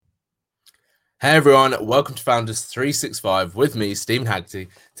Hey everyone, welcome to Founders 365 with me, Stephen Haggerty.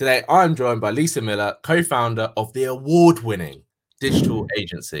 Today I'm joined by Lysa Miller, co-founder of the award-winning digital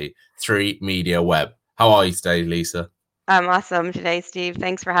agency 3 Media Web. How are you today, Lysa? I'm awesome today, Steve.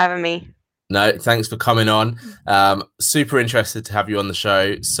 Thanks for having me. No, thanks for coming on. Super interested to have you on the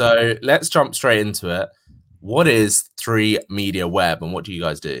show. So let's jump straight into it. What is 3 Media Web and what do you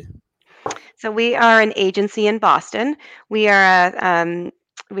guys do? So we are an agency in Boston. We are a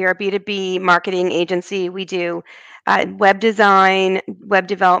B2B marketing agency. We do web design, web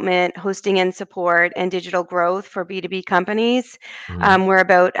development, hosting and support, and digital growth for B2B companies. Mhm. We're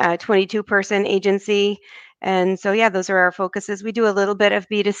about a 22-person agency. And so, yeah, those are our focuses. We do a little bit of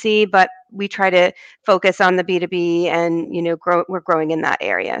B2C, but we try to focus on the B2B and, we're growing in that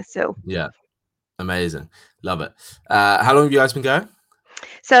area. So Yeah, amazing. Love it. How long have you guys been going?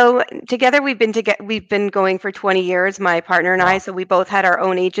 So together we've been going for 20 years, my partner and I. Wow. So we both had our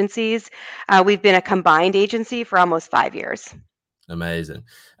own agencies. We've been a combined agency for almost 5 years. Amazing.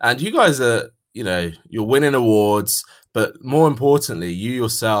 And you guys are, you're winning awards, but more importantly, you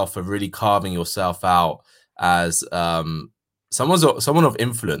yourself are really carving yourself out as someone of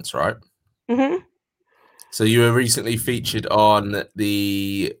influence, right? hmm So you were recently featured on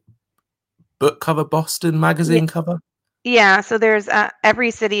the book cover, Boston magazine cover. Yeah, so there's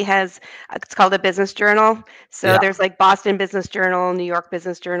every city has it's called a business journal. So Yeah. there's like Boston Business Journal, New York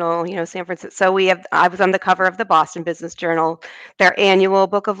Business Journal, San Francisco. So I was on the cover of the Boston Business Journal, their annual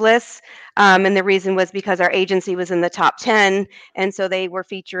book of lists. And the reason was because our agency was in the top 10, and so they were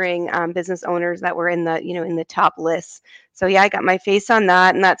featuring business owners that were in the top lists. So yeah, I got my face on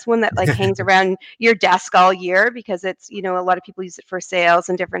that, and that's one that like hangs around your desk all year because it's a lot of people use it for sales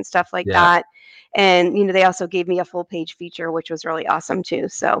and different stuff like Yeah. that. And they also gave me a full page feature, which was really awesome too.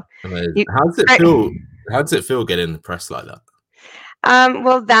 So Amazing. you How does it great. feel? How does it feel getting the press like that?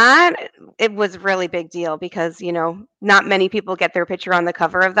 Well, that it was a really big deal because not many people get their picture on the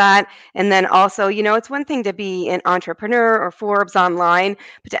cover of that. And then also, it's one thing to be an entrepreneur or Forbes online,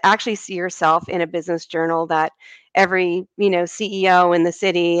 but to actually see yourself in a business journal that every CEO in the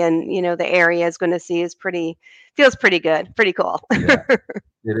city and the area is going to see is feels pretty good, pretty cool. Yeah.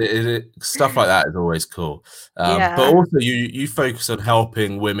 Stuff like that is always cool. But Yeah. also you focus on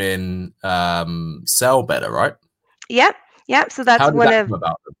helping women sell better, right? Yep. Yep. So How that's did one that of come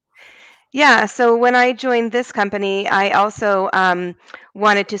about? Yeah, so when I joined this company, I also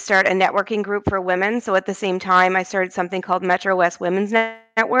wanted to start a networking group for women. So at the same time, I started something called Metro West Women's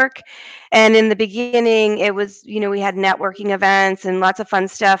Network. And in the beginning, it was, we had networking events and lots of fun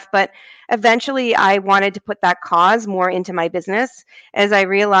stuff. But eventually, I wanted to put that cause more into my business as I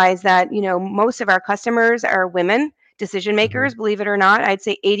realized that, most of our customers are women. Decision Mhm. makers, believe it or not. I'd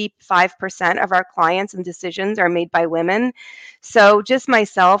say 85% of our clients and decisions are made by women. So just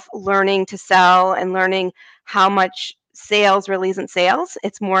myself learning to sell and learning how much sales really isn't sales.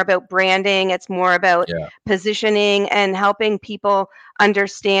 It's more about branding, it's more about Yeah. positioning and helping people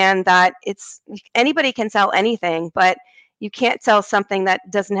understand that it's anybody can sell anything, but you can't sell something that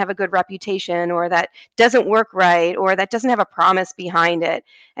doesn't have a good reputation or that doesn't work right or that doesn't have a promise behind it.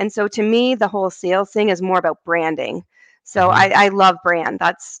 And so to me, the whole sales thing is more about branding. So hmm I love brand.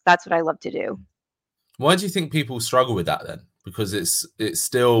 That's what I love to do. Why do you think people struggle with that then? Because it's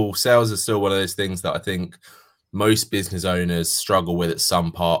still sales is still one of those things that I think most business owners struggle with at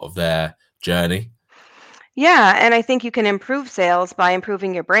some part of their journey. Yeah, and I think you can improve sales by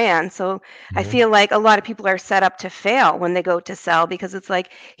improving your brand. So I hmm feel like a lot of people are set up to fail when they go to sell because it's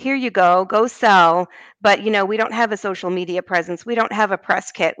like, here you go sell. But we don't have a social media presence. We don't have a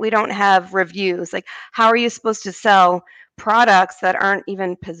press kit. We don't have reviews. Like, how are you supposed to sell products that aren't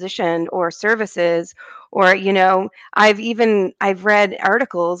even positioned or services? Or, I've read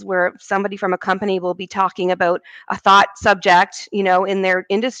articles where somebody from a company will be talking about a thought subject, in their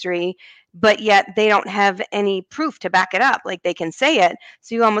industry, but yet they don't have any proof to back it up. Like they can say it.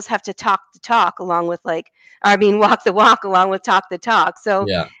 So you almost have to talk the talk along with walk the walk along with talk the talk. So,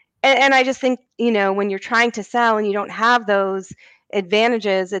 Yeah. and I just think, when you're trying to sell and you don't have those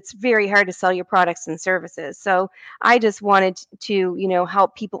advantages, it's very hard to sell your products and services. So I just wanted to,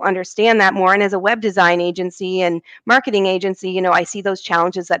 help people understand that more. And as a web design agency and marketing agency, I see those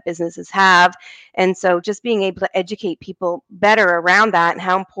challenges that businesses have. And so just being able to educate people better around that and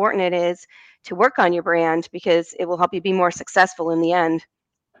how important it is to work on your brand because it will help you be more successful in the end.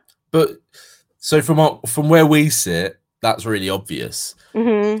 But so from where we sit, that's really obvious.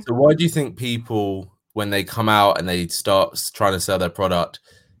 hmm So why do you think people, when they come out and they start trying to sell their product,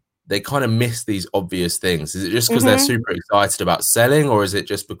 they kind of miss these obvious things? Is it just because they're hmm super excited about selling, or is it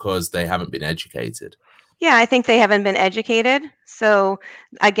just because they haven't been educated? Yeah, I think they haven't been educated. So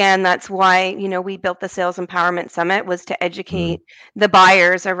again, that's why, we built the Sales Empowerment Summit was to Mm, educate the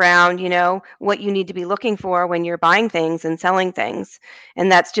buyers around, what you need to be looking for when you're buying things and selling things.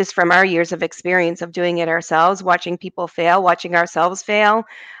 And that's just from our years of experience of doing it ourselves, watching people fail, watching ourselves fail,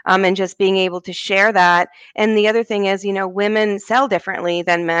 and just being able to share that. And the other thing is, women sell differently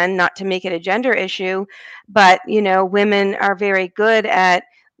than men, not to make it a gender issue, but, women are very good at,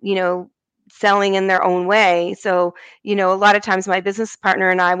 you know, selling in their own way. So, a lot of times my business partner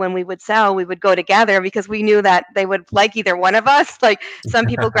and I, when we would sell, we would go together because we knew that they would like either one of us. Like some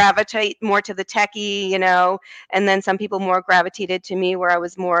people gravitate more to the techie, and then some people more gravitated to me where I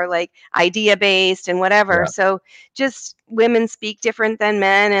was more like idea based and whatever. yeah. So just women speak different than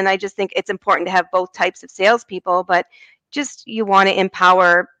men. And I just think it's important to have both types of salespeople, but just you want to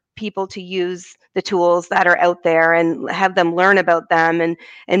empower people to use the tools that are out there and have them learn about them and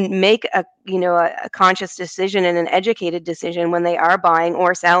make a conscious decision and an educated decision when they are buying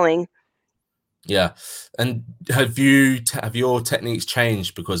or selling. Yeah. And have your techniques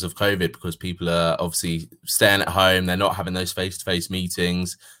changed because of COVID? Because people are obviously staying at home, they're not having those face-to-face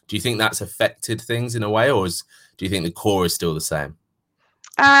meetings. Do you think that's affected things in a way, or do you think the core is still the same?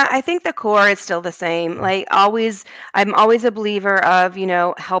 I think the core is still the same. Like always, I'm always a believer of,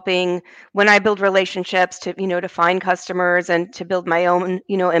 helping when I build relationships to, to find customers and to build my own,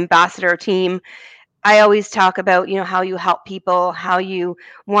 ambassador team. I always talk about, how you help people, how you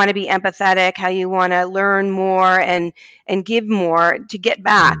want to be empathetic, how you want to learn more and give more to get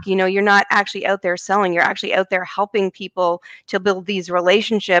back. Mm, You're not actually out there selling, you're actually out there helping people to build these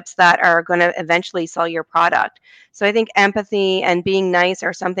relationships that are going to eventually sell your product. So I think empathy and being nice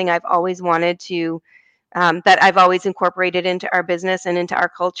are something I've always wanted to that I've always incorporated into our business and into our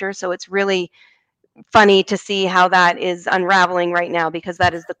culture. So it's really funny to see how that is unraveling right now because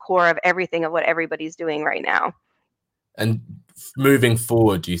that is the core of everything of what everybody's doing right now. and moving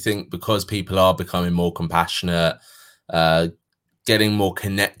forward, do you think because people are becoming more compassionate, uh, getting more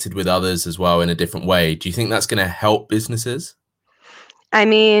connected with others as well in a different way, do you think that's going to help businesses? I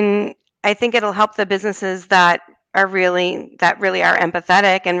mean, I think it'll help the businesses that really are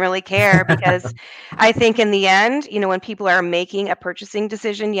empathetic and really care because I think in the end, when people are making a purchasing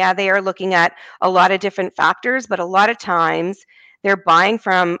decision, yeah, they are looking at a lot of different factors, but a lot of times they're buying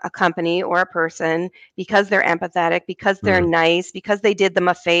from a company or a person because they're empathetic, because they're Mm, nice, because they did them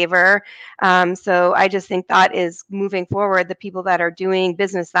a favor. So I just think that is moving forward. The people that are doing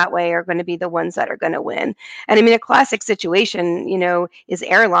business that way are going to be the ones that are going to win. And I mean, a classic situation, is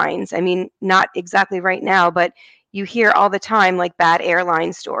airlines. I mean, not exactly right now, but you hear all the time like bad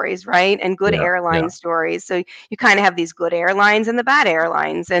airline stories, right? And good yeah, yeah. airline stories. So you kind of have these good airlines and the bad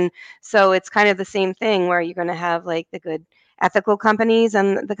airlines. And so it's kind of the same thing where you're going to have like the good ethical companies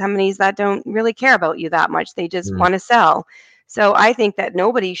and the companies that don't really care about you that much. They just Mm, want to sell. So I think that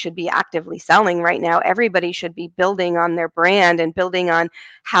nobody should be actively selling right now. Everybody should be building on their brand and building on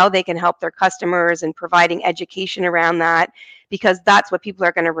how they can help their customers and providing education around that because that's what people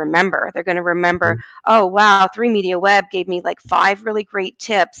are going to remember. They're going to remember, mm, oh, wow, 3 Media Web gave me like 5 really great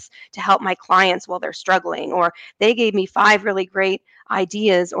tips to help my clients while they're struggling, or they gave me 5 really great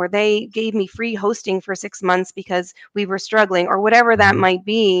ideas, or they gave me free hosting for 6 months because we were struggling, or whatever that mhm. might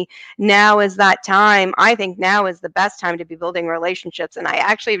be. Now is that time. I think now is the best time to be building relationships. And I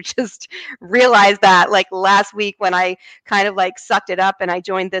actually just realized that like last week when I kind of like sucked it up and I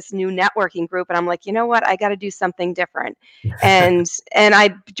joined this new networking group and I'm like, you know what? I got to do something different. And and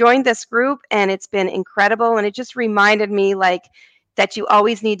I joined this group and it's been incredible and it just reminded me like that you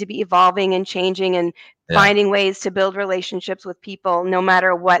always need to be evolving and changing and Yeah, finding ways to build relationships with people no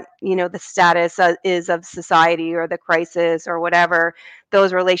matter what, the status is of society or the crisis or whatever.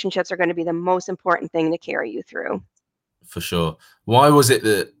 Those relationships are going to be the most important thing to carry you through. for sure. Why was it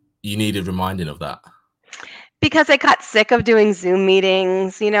that you needed reminding of that? Because I got sick of doing Zoom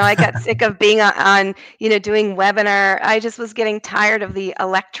meetings, I got sick of being on, doing webinar. I just was getting tired of the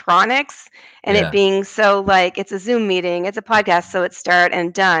electronics and it Yeah. being so like it's a Zoom meeting, it's a podcast, so it's start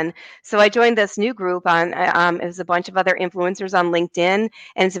and done. So I joined this new group on, it was a bunch of other influencers on LinkedIn,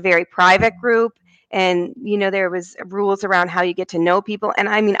 and it's a very private group. And there was rules around how you get to know people. And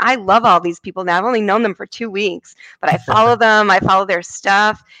I mean, I love all these people now. I've only known them for 2 weeks, but I follow them. I follow their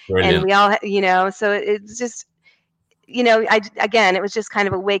stuff, and Brilliant. we all, so it's just again, it was just kind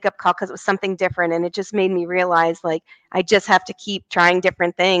of a wake up call because it was something different. And it just made me realize like, I just have to keep trying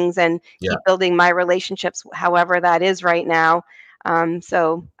different things and Yeah. keep building my relationships, however that is right now.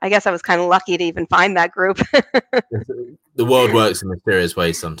 So I guess I was kind of lucky to even find that group. The world works in mysterious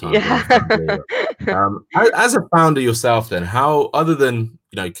ways sometimes. I'm Yeah. a firm believer. As a founder yourself, then how, other than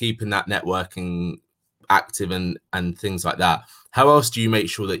keeping that networking active and things like that, how else do you make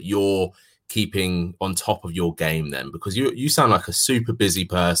sure that you're keeping on top of your game then? Because you sound like a super busy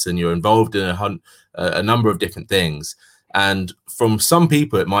person. You're involved in a number of different things, and from some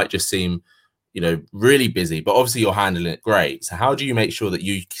people it might just seem, really busy, but obviously you're handling it great. So how do you make sure that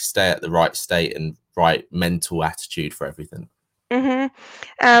you stay at the right state and right mental attitude for everything? hmm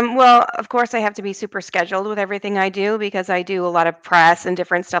well, of course, I have to be super scheduled with everything I do because I do a lot of press and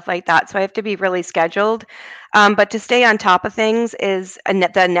different stuff like that. So I have to be really scheduled. But to stay on top of things is the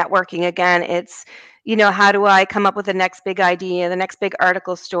networking again. It's, how do I come up with the next big idea, the next big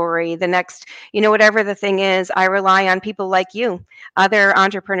article story, the next, whatever the thing is, I rely on people like you, other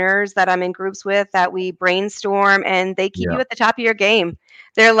entrepreneurs that I'm in groups with that we brainstorm and they keep you Yeah. at the top of your game.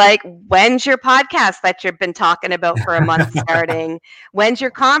 They're like, when's your podcast that you've been talking about for a month starting? When's your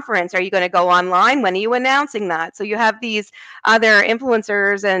conference? Are you going to go online? When are you announcing that? So you have these other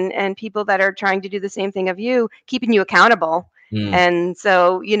influencers and people that are trying to do the same thing of you, keeping you accountable. Mm, And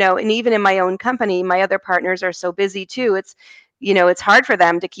so, and even in my own company, my other partners are so busy too. It's hard for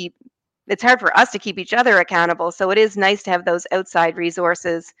them to keep it's hard for us to keep each other accountable. So it is nice to have those outside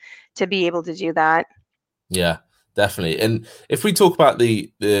resources to be able to do that. yeah, definitely. And if we talk about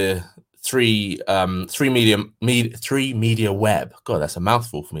the three media web, God, that's a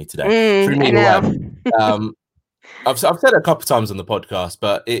mouthful for me today. Three I media know. web. Um, I've said it a couple of times on the podcast,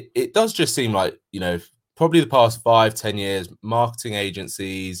 but it does just seem like, probably the past 5-10 years, marketing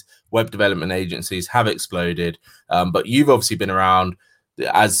agencies, web development agencies have exploded. But you've obviously been around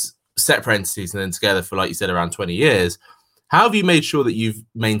as separate entities and then together for, like you said, around 20 years. How have you made sure that you've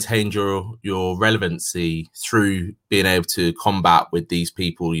maintained your relevancy through being able to combat with these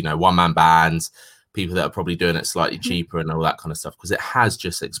people, one man bands, people that are probably doing it slightly cheaper and all that kind of stuff? Because it has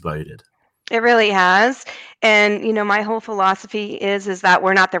just exploded. It really has. And my whole philosophy is that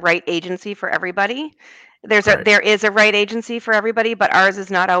we're not the right agency for everybody. Great. There is a right agency for everybody, but ours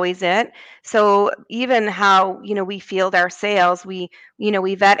is not always it. So even how, we field our sales, we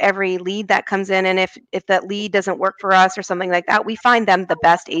vet every lead that comes in, and if that lead doesn't work for us or something like that, we find them the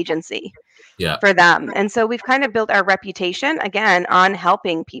best agency Yeah. for them. And so we've kind of built our reputation again on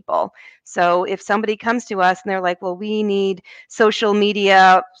helping people. So if somebody comes to us and they're like, well, we need social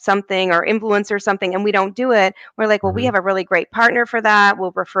media something or influencer something, and we don't do it, we're like, well, we Mhm. have a really great partner for that.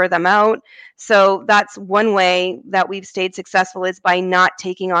 We'll refer them out. So that's one way that we've stayed successful, is by not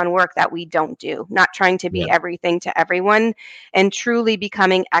taking on work that we don't do, not trying to Yeah. be everything to everyone, and truly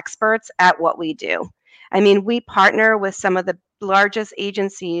becoming experts at what we do. I mean, we partner with some of the largest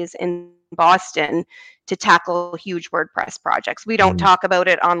agencies in Boston to tackle huge WordPress projects. We don't Mm. talk about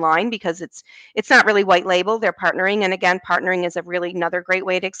it online because it's not really white label. They're partnering, and again, partnering is a really another great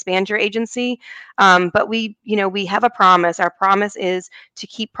way to expand your agency. But we have a promise. Our promise is to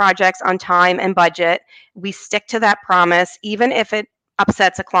keep projects on time and budget. We stick to that promise, even if it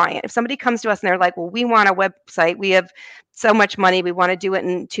upsets a client. If somebody comes to us and they're like, "Well, we want a website. We have so much money. We want to do it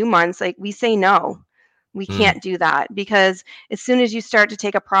in 2 months." Like, we say no. We Mm. can't do that, because as soon as you start to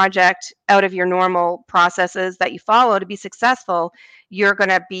take a project out of your normal processes that you follow to be successful, you're going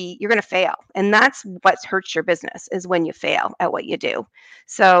to fail. And that's what hurts your business, is when you fail at what you do.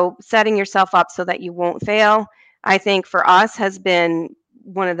 So setting yourself up so that you won't fail, I think for us has been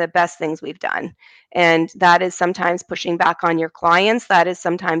one of the best things we've done. And that is sometimes pushing back on your clients. That is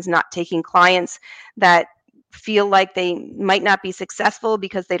sometimes not taking clients that feel like they might not be successful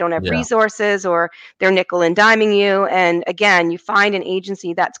because they don't have Yeah. resources, or they're nickel and diming you. And again, you find an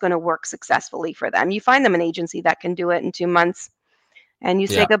agency that's going to work successfully for them. You find them an agency that can do it in 2 months, and you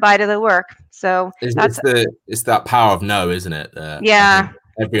say Yeah. goodbye to the work. So that's, It's that power of no, isn't it? I think yeah,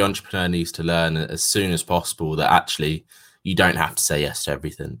 every entrepreneur needs to learn as soon as possible that actually you don't have to say yes to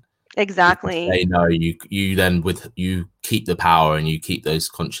everything. If you exactly. say no, you then you keep the power and you keep those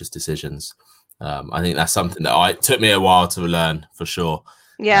conscious decisions. I think that's something that it took me a while to learn for sure.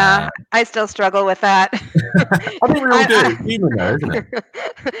 Yeah, I still struggle with that. I think we all do. I, It's human though, isn't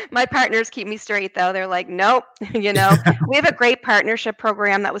it? my partners keep me straight though. They're like, nope. We have a great partnership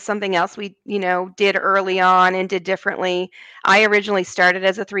program. That was something else we, did early on and did differently. I originally started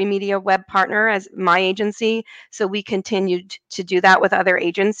as a three media web partner as my agency. So we continued to do that with other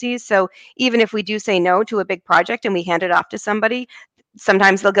agencies. So even if we do say no to a big project and we hand it off to somebody,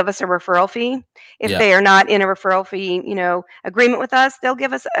 sometimes they'll give us a referral fee. If Yeah. they are not in a referral fee, agreement with us, they'll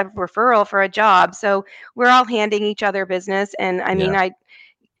give us a referral for a job. So we're all handing each other business. And I Yeah. mean,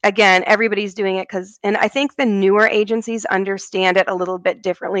 again, everybody's doing it because, and I think the newer agencies understand it a little bit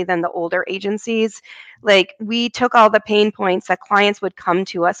differently than the older agencies. Like, we took all the pain points that clients would come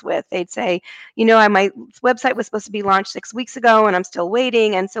to us with. They'd say, my website was supposed to be launched 6 weeks ago and I'm still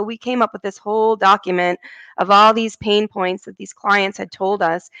waiting. And so we came up with this whole document of all these pain points that these clients had told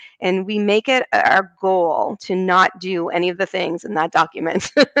us. And we make it our goal to not do any of the things in that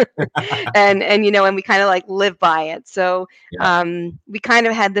document. And we kind of like live by it. So Yeah. we kind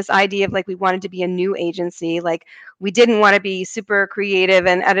of had this idea of like we wanted to be a new agency. Like, we didn't want to be super creative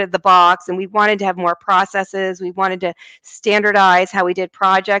and out of the box, and we wanted to have more processes. We wanted to standardize how we did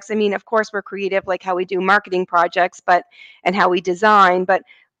projects. I mean, of course, we're creative, like how we do marketing projects, and how we design, but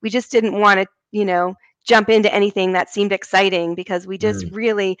we just didn't want to, jump into anything that seemed exciting, because we just Mm,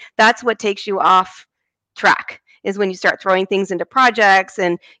 really, that's what takes you off track, is when you start throwing things into projects.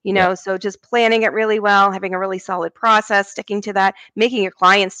 And yeah. so just planning it really well, having a really solid process, sticking to that, making your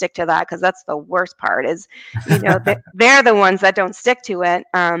clients stick to that, because that's the worst part, is they're the ones that don't stick to it.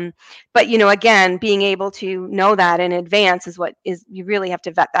 But again, being able to know that in advance is what is, you really have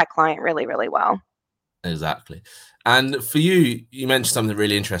to vet that client really, really well. Exactly. And for you, you mentioned something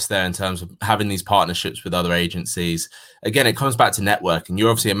really interesting there in terms of having these partnerships with other agencies. Again, it comes back to networking.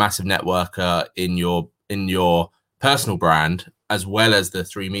 You're obviously a massive networker in your personal brand as well as the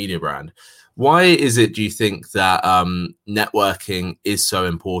 3Media brand. Why is it, do you think, that networking is so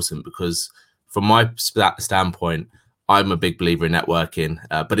important? Because from my standpoint, I'm a big believer in networking,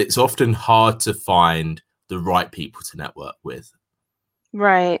 but it's often hard to find the right people to network with.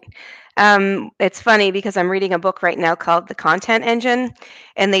 Right. It's funny because I'm reading a book right now called The Content Engine,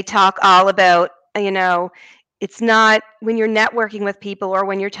 and they talk all about, it's not when you're networking with people, or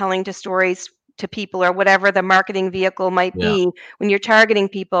when you're telling to stories to people, or whatever the marketing vehicle might Yeah. be, when you're targeting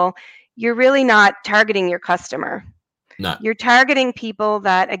people, you're really not targeting your customer. No. You're targeting people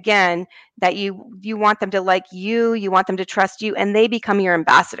that, again, that you want them to like you want them to trust you, and they become your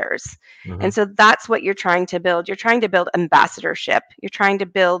ambassadors. And Hmm. so that's what you're trying to build. You're trying to build ambassadorship. You're trying to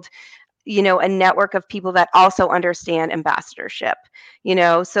build, a network of people that also understand ambassadorship.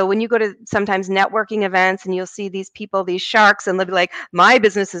 So when you go to sometimes networking events, and you'll see these people, these sharks, and they'll be like, my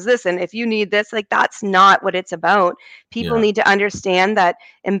business is this, and if you need this, like, that's not what it's about. People Yeah. need to understand that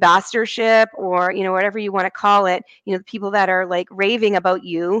ambassadorship, or whatever you want to call it, the people that are like raving about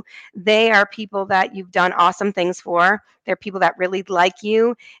you, they are people that you've done awesome things for. They're people that really like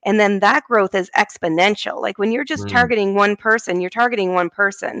you. And then that growth is exponential. Like, when you're just Mm, targeting one person, you're targeting one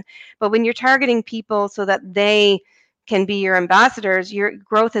person. But when you're targeting people so that they can be your ambassadors, your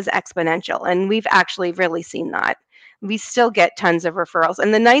growth is exponential. And we've actually really seen that. We still get tons of referrals.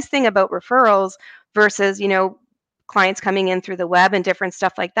 And the nice thing about referrals versus, clients coming in through the web and different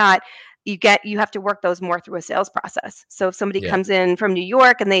stuff like that, you have to work those more through a sales process. So if somebody yeah. comes in from New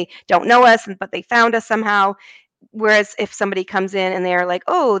York and they don't know us, but they found us somehow, whereas if somebody comes in and they're like,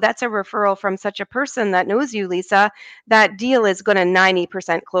 oh, that's a referral from such a person that knows you, Lysa, that deal is going to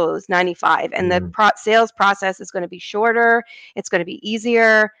 90% close, 95. And the Mm, sales process is going to be shorter. It's going to be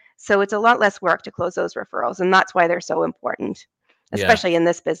easier. So it's a lot less work to close those referrals. And that's why they're so important, yeah. especially in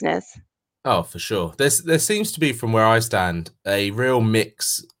this business. Oh, for sure. There seems to be, from where I stand, a real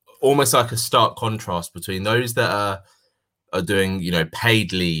mix, almost like a stark contrast between those that are doing,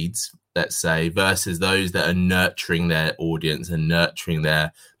 paid leads, let's say, versus those that are nurturing their audience and nurturing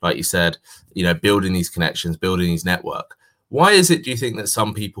their, like you said, building these connections, building these network. Why is it, do you think, that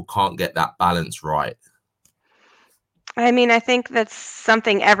some people can't get that balance right? I mean, I think that's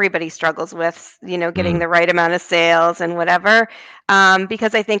something everybody struggles with, getting Mm, the right amount of sales and whatever.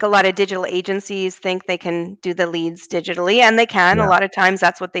 Because I think a lot of digital agencies think they can do the leads digitally, and they can. A yeah. lot of times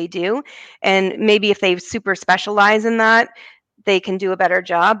that's what they do. And maybe if they super specialize in that, they can do a better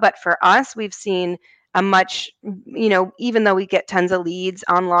job. But for us, we've seen a much, even though we get tons of leads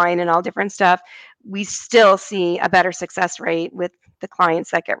online and all different stuff, we still see a better success rate with the clients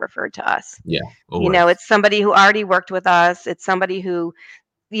that get referred to us. Yeah. Always. It's somebody who already worked with us. It's somebody who,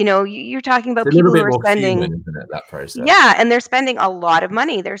 you're talking It's about a little people who bit are more spending, human, isn't it, that process? yeah, and they're spending a lot of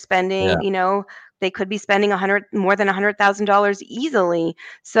money. They're Yeah. spending, they could be spending more than $100,000 easily.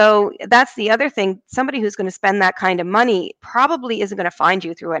 So that's the other thing. Somebody who's going to spend that kind of money probably isn't going to find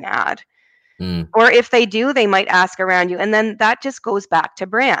you through an ad. Mm, Or if they do, they might ask around you. And then that just goes back to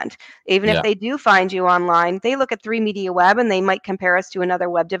brand. Even if yeah. they do find you online, they look at 3Media Web and they might compare us to another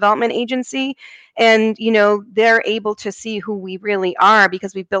web development agency. And they're able to see who we really are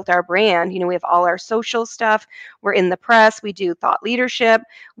because we've built our brand. We have all our social stuff, we're in the press, we do thought leadership,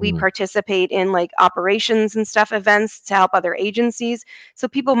 we Mm. participate in like operations and stuff events to help other agencies. So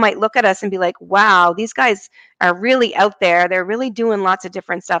people might look at us and be like, wow, these guys are really out there, they're really doing lots of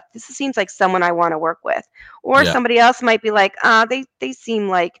different stuff, this seems like someone I want to work with. Or Yeah. somebody else might be like, they seem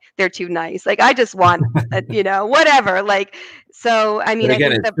like they're too nice, like I just want whatever, like. So I But mean, I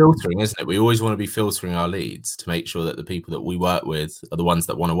again, think it's that. filtering, isn't it? We always want to be filtering our leads to make sure that the people that we work with are the ones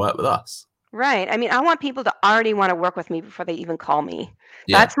that want to work with us. Right. I mean, I want people to already want to work with me before they even call me.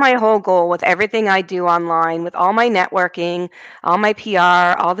 Yeah. That's my whole goal with everything I do online, with all my networking, all my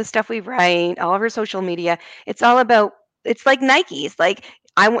PR, all the stuff we write, all of our social media. It's all about, it's like Nikes. Like,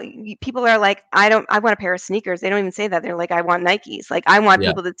 people are like, I want a pair of sneakers. They don't even say that. They're like, I want Nikes. Like, I want Yeah.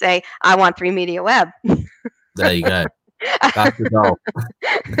 people to say, I want 3 Media Web. There you go. That's the goal.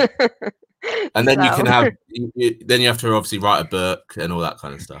 And then you can So. have, then you have to obviously write a book and all that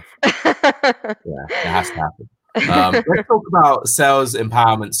kind of stuff. Yeah, it has to happen. Let's talk about Sales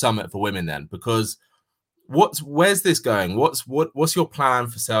Empowerment Summit for Women then, because where's this going? What's your plan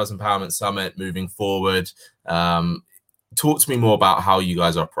for Sales Empowerment Summit moving forward? Talk to me more about how you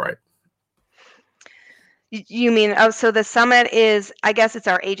guys operate. You mean, oh, so the summit is, I guess it's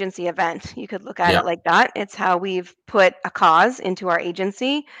our agency event. You could look at Yeah. it like that. It's how we've put a cause into our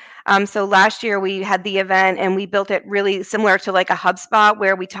agency. So last year we had the event and we built it really similar to like a HubSpot,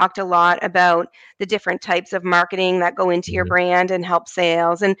 where we talked a lot about the different types of marketing that go into your Mhm. brand and help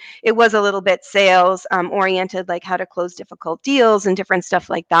sales. And it was a little bit sales oriented, like how to close difficult deals and different stuff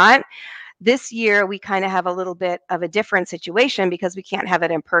like that. This year, we kind of have a little bit of a different situation because we can't have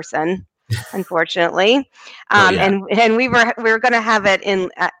it in person, unfortunately. Not yet. And we were going to have it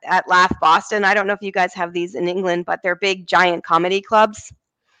at Laugh Boston. I don't know if you guys have these in England, but they're big, giant comedy clubs.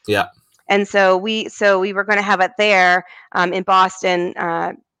 Yeah. And so we were going to have it there in Boston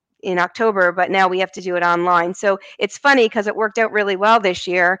in October, but now we have to do it online. So it's funny because it worked out really well this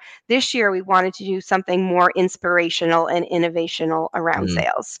year. This year we wanted to do something more inspirational and innovational around Mm.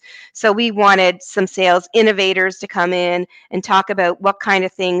 sales. So we wanted some sales innovators to come in and talk about what kind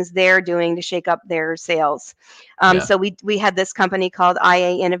of things they're doing to shake up their sales. Yeah. So we had this company called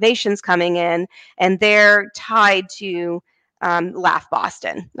IA Innovations coming in, and they're tied to Laugh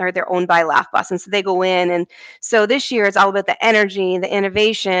Boston, or they're owned by Laugh Boston. So they go in, and so this year it's all about the energy, the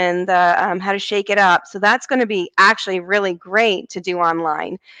innovation, the how to shake it up. So that's going to be actually really great to do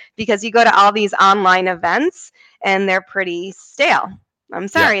online, because you go to all these online events and they're pretty stale. I'm Yeah.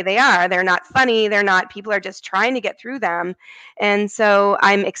 sorry, they are. They're not funny. They're not, people are just trying to get through them. And so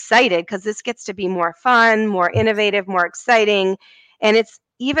I'm excited because this gets to be more fun, more innovative, more exciting. And it's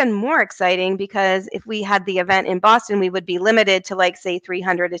even more exciting because if we had the event in Boston, we would be limited to, like, say,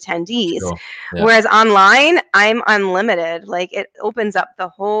 300 attendees. Sure. Yeah. Whereas online, I'm unlimited. Like, it opens up the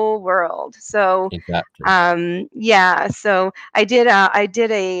whole world. So, Exactly. yeah. So I did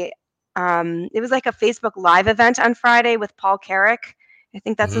a it was like a Facebook Live event on Friday with Paul Carrick. I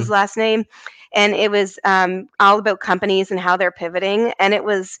think that's his Hmm. last name. And it was all about companies and how they're pivoting. And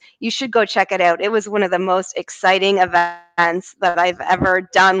you should go check it out. It was one of the most exciting events that I've ever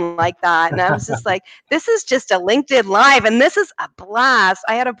done like that. And I was just like, this is just a LinkedIn Live, and this is a blast.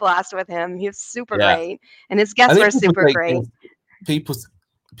 I had a blast with him. He was super Yeah. great. And his I guests think were super great. people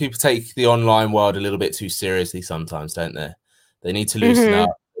people take the online world a little bit too seriously sometimes, don't they? They need to loosen Hmm.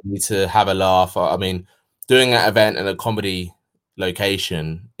 up. They need to have a laugh. I mean, doing that event in a comedy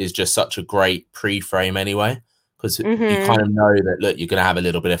location is just such a great pre-frame anyway, because you Hmm. kind of know that, look, you're going to have a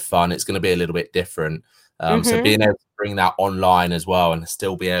little bit of fun. It's going to be a little bit different. So Hmm. being able to bring that online as well and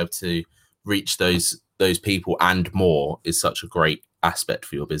still be able to reach those people and more is such a great aspect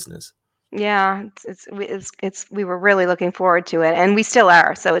for your business. Yeah, we were really looking forward to it, and we still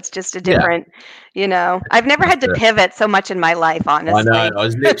are. So it's just a Yeah, different, I've never that's had to it. pivot so much in my life, I know. honestly. I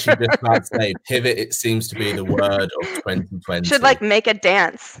was literally just about to say pivot. It seems to be the word of Should, like, 2020. make a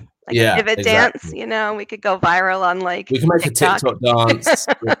dance, like a Yeah, pivot dance. exactly. We could go viral on, like, We can make a TikTok. TikTok dance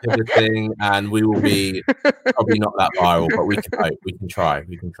with pivoting, and we will be probably not that viral, but we can hope. We can try.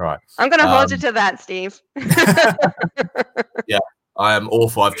 We can try. I'm gonna hold you Um, to that, Steve. yeah, I am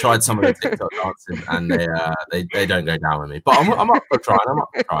awful. I've tried some of the TikTok dances, and they don't go down with me. But I'm up for trying. I'm up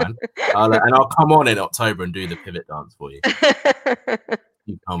for trying. And I'll come on in October and do the pivot dance for you.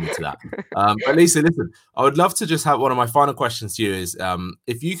 You told me to that. But Lysa, listen, I would love to just have one of my final questions to you is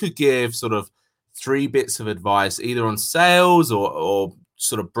if you could give sort of 3 bits of advice, either on sales or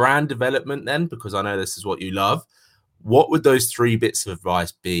sort of brand development, then, because I know this is what you love. What would those 3 bits of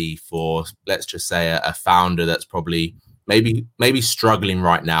advice be for, let's just say, a founder that's probably maybe struggling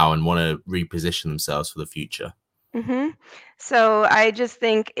right now and want to reposition themselves for the future? hmm So I just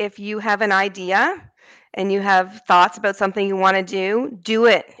think if you have an idea and you have thoughts about something you want to do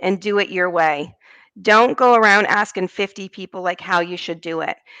it and do it your way. Don't go around asking 50 people like how you should do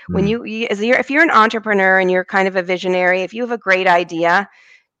it. When Mm, if you're an entrepreneur and you're kind of a visionary, if you have a great idea,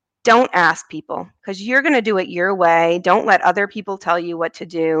 don't ask people because you're going to do it your way. Don't let other people tell you what to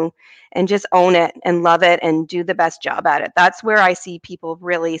do and just own it and love it and do the best job at it. That's where I see people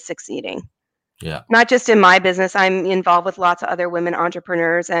really succeeding. yeah. Not just in my business, I'm involved with lots of other women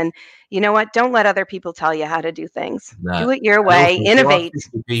entrepreneurs, and you know what? Don't let other people tell you how to do things. No. Do it your And also, way, if you ask innovate.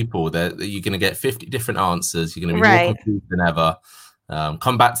 50 people, that you're going to get 50 different answers. You're going to be more Right. confused than ever.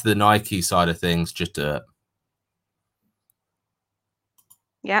 Come back to the Nike side of things. Just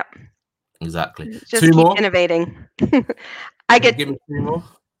Yep. exactly Just two keep more. innovating. I Can you get give me two more?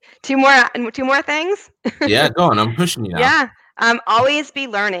 two more things. Yeah, go on. I'm pushing you now. Yeah, always be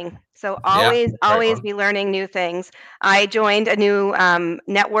learning. So Yeah, great always one. be learning new things. I joined a new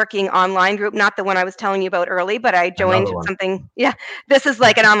networking online group, not the one I was telling you about early, but I joined Another one. something. Yeah, this is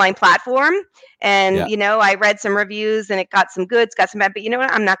like an online platform, and Yeah. I read some reviews, and it got some goods, got some bad. But you know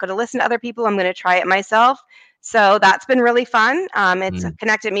what? I'm not going to listen to other people. I'm going to try it myself. So that's been really fun. It's Mm,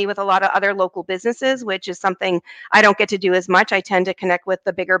 connected me with a lot of other local businesses, which is something I don't get to do as much. I tend to connect with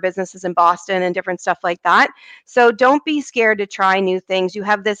the bigger businesses in Boston and different stuff like that. So don't be scared to try new things. You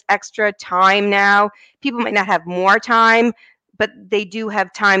have this extra time now. People might not have more time, but they do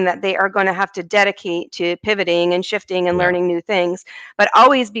have time that they are going to have to dedicate to pivoting and shifting and yeah. learning new things. But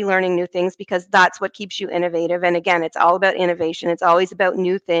always be learning new things because that's what keeps you innovative. And again, it's all about innovation. It's always about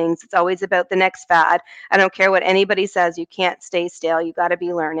new things. It's always about the next fad. I don't care what anybody says, you can't stay stale. You got to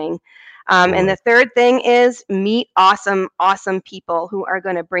be learning. And the Always. third thing is meet awesome, awesome people who are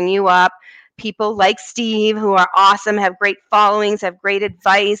going to bring you up, people like Steve who are awesome, have great followings, have great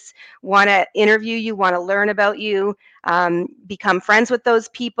advice, want to interview you, want to learn about you, become friends with those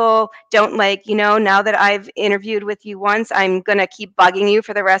people. Don't now that I've interviewed with you once, I'm going to keep bugging you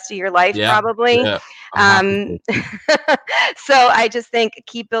for the rest of your life, Yeah. probably. Yeah. I'm happy Um, to. so I just think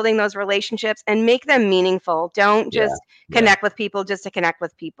keep building those relationships and make them meaningful. Don't Yeah. just Yeah. connect with people just to connect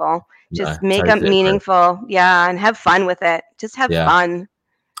with people. No, Just make them totally agree. meaningful. Yeah. And have fun with it. Just have Yeah. fun.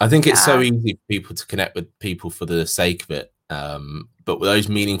 I think it's so Yeah. easy for people to connect with people for the sake of it. But with those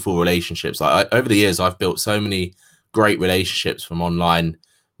meaningful relationships, over the years, I've built so many great relationships from online,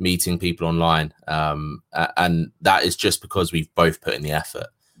 meeting people online. And that is just because we've both put in the effort.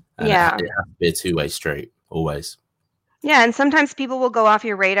 And Yeah. it has to be a two-way street, always. Yeah, and sometimes people will go off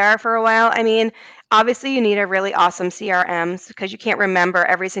your radar for a while. I mean, obviously, you need a really awesome CRMs because you can't remember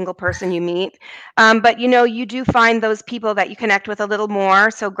every single person you meet. But you do find those people that you connect with a little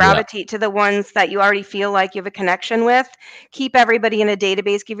more. So Yeah. gravitate to the ones that you already feel like you have a connection with. Keep everybody in a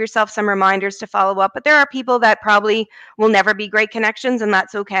database. Give yourself some reminders to follow up. But there are people that probably will never be great connections, and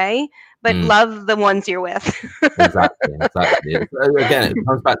that's okay. But Mm. love the ones you're with. Exactly, exactly. Again, it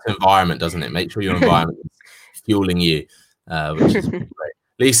comes back to environment, doesn't it? Make sure your environment is fueling you, which is great.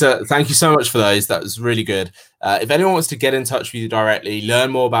 Lysa, thank you so much for those. That was really good. If anyone wants to get in touch with you directly, learn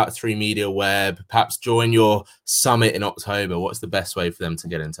more about 3Media Web, perhaps join your summit in October, what's the best way for them to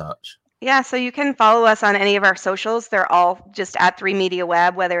get in touch? Yeah, so you can follow us on any of our socials. They're all just at 3Media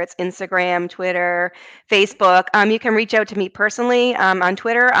Web, whether it's Instagram, Twitter, Facebook. You can reach out to me personally on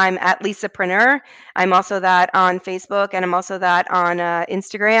Twitter. I'm at Lysapreneur. I'm also that on Facebook, and I'm also that on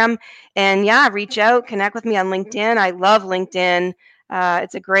Instagram. And yeah, reach out, connect with me on LinkedIn. I love LinkedIn.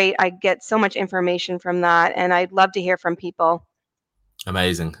 I get so much information from that, and I'd love to hear from people.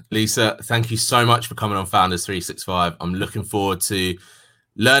 Amazing. Lysa, thank you so much for coming on Founders 365. I'm looking forward to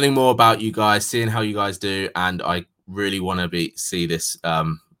learning more about you guys, seeing how you guys do, and I really want to see this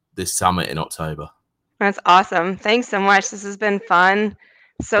summit in October. That's awesome. Thanks so much. This has been fun.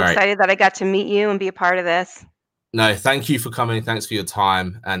 So Great. excited that I got to meet you and be a part of this. No, thank you for coming. Thanks for your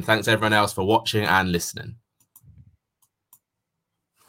time, and thanks everyone else for watching and listening.